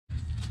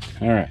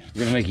All right,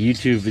 we're gonna make a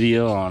YouTube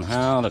video on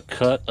how to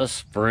cut a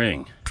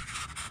spring.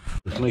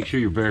 Just make sure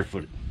you're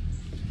barefooted.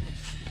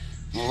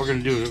 What we're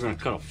gonna do is we're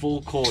gonna cut a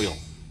full coil.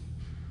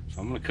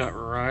 So I'm gonna cut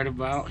right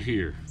about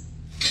here.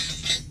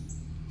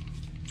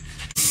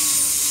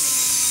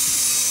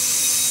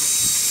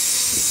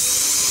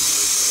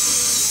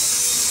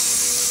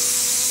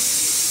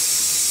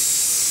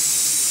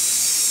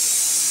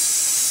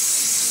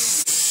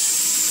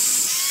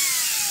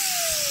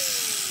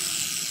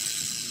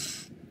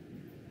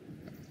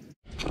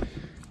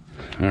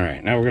 All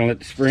right, now we're gonna let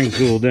the spring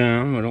cool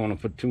down. I don't want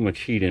to put too much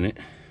heat in it.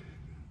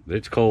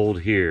 It's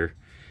cold here.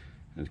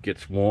 It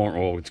gets warm.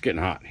 Oh, it's getting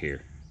hot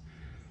here.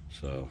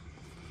 So,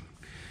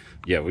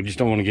 yeah, we just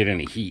don't want to get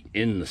any heat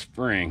in the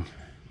spring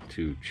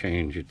to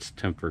change its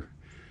temper.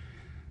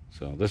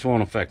 So this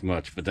won't affect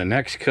much, but the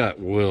next cut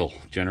will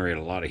generate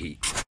a lot of heat.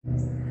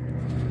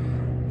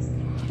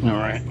 All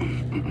right.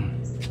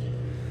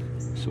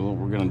 So what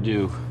we're gonna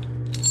do,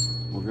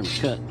 we're gonna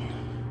cut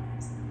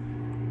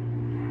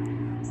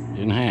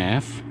in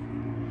half,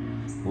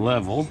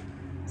 level.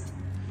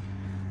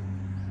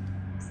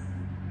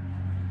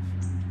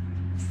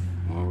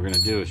 What we're gonna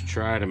do is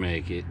try to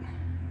make it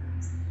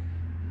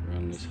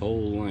run this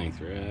whole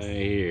length right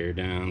here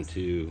down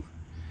to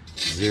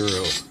 0.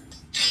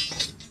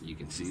 You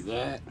can see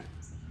that.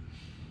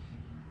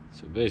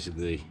 So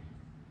basically,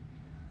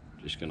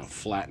 just gonna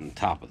flatten the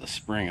top of the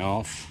spring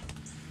off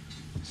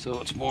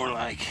so it's more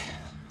like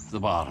the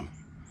bottom.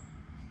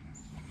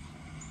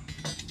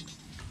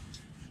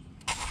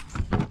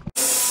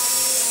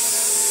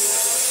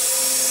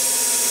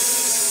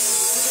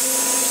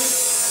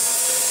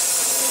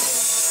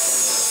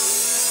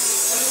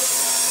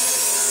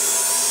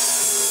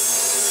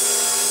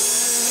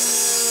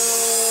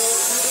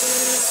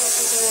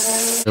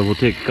 So we'll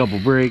take a couple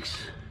breaks.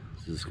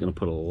 This is going to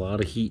put a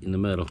lot of heat in the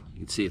metal.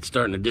 You can see it's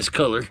starting to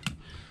discolor.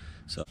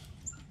 So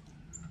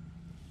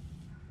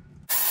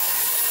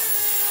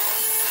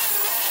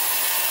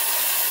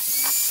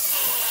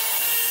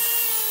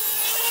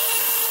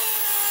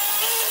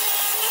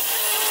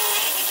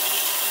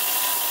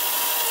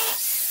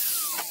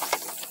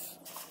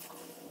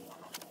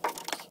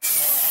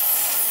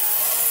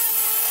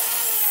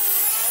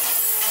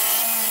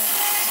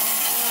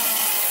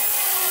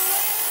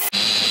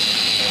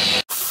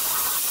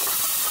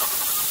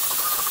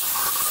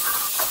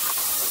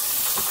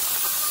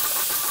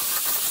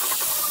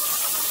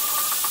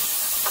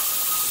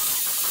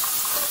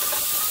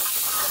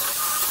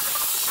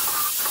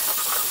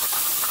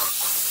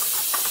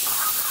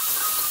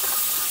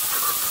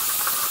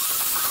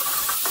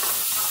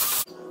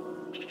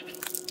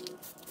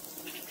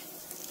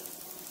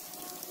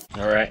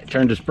all right,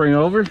 turn the spring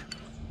over.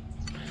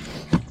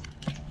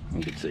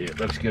 You can see it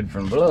looks good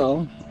from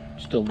below,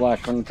 still black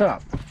from the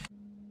top.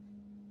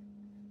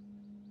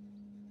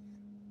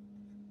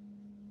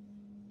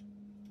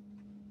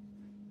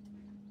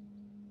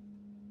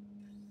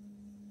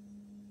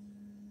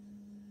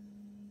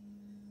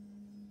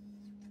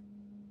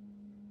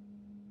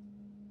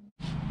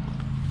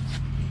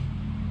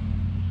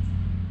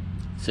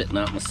 Sitting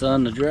out in the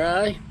sun to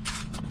dry.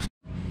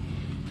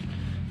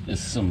 This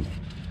is some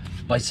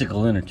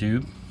bicycle inner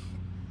tube.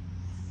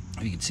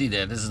 You can see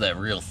that this is that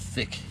real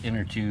thick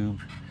inner tube,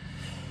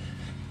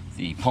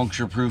 the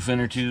puncture proof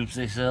inner tubes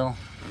they sell,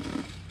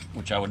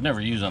 which I would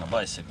never use on a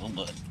bicycle,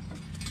 but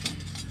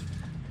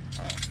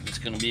it's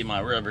gonna be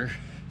my rubber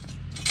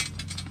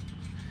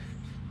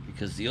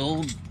because the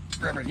old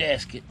rubber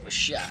gasket was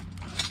shot.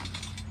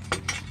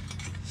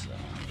 So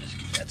just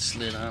get that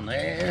slid on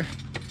there.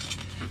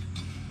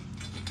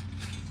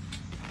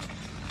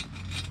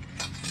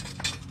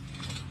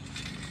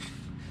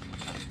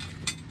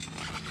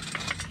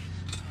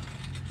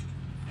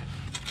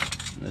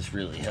 This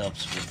really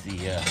helps with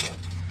the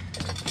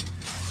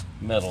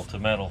metal to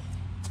metal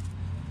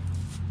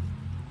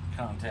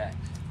contact.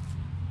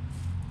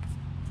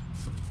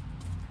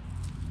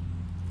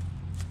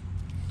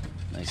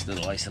 Nice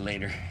little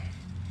isolator.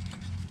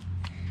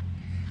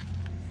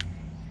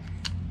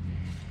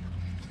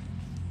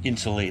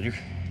 Insulator.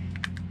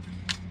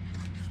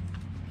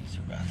 These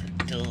are about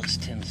the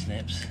dullest tin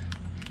snips.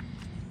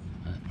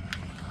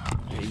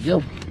 There you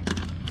go.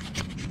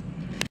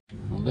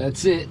 Well,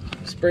 that's it.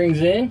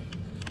 Springs in.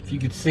 You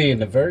can see in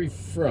the very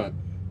front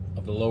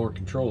of the lower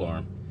control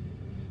arm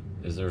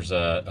is there's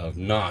a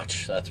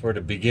notch. That's where the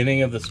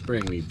beginning of the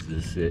spring needs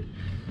to sit.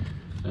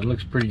 That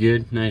looks pretty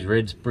good. Nice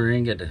red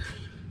spring. Got a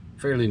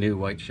fairly new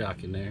white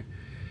shock in there.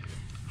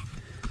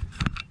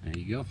 There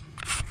you go.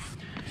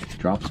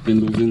 Drop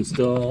spindles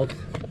installed.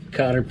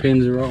 Cotter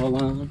pins are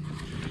all on.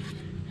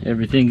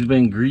 Everything's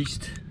been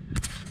greased.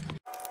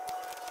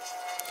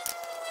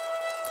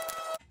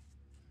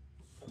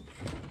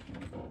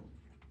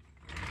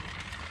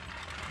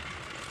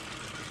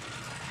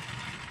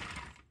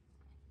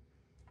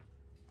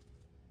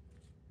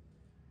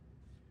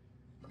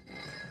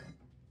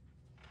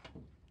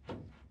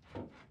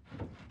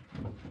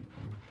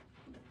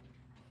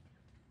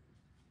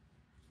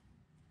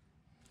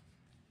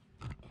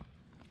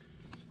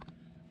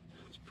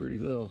 pretty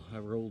low. I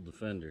rolled the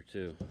fender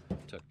too.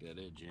 Tuck that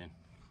edge in.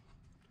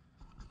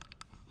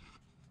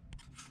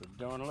 Pretty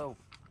darn low.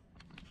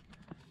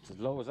 It's as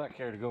low as I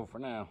care to go for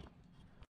now.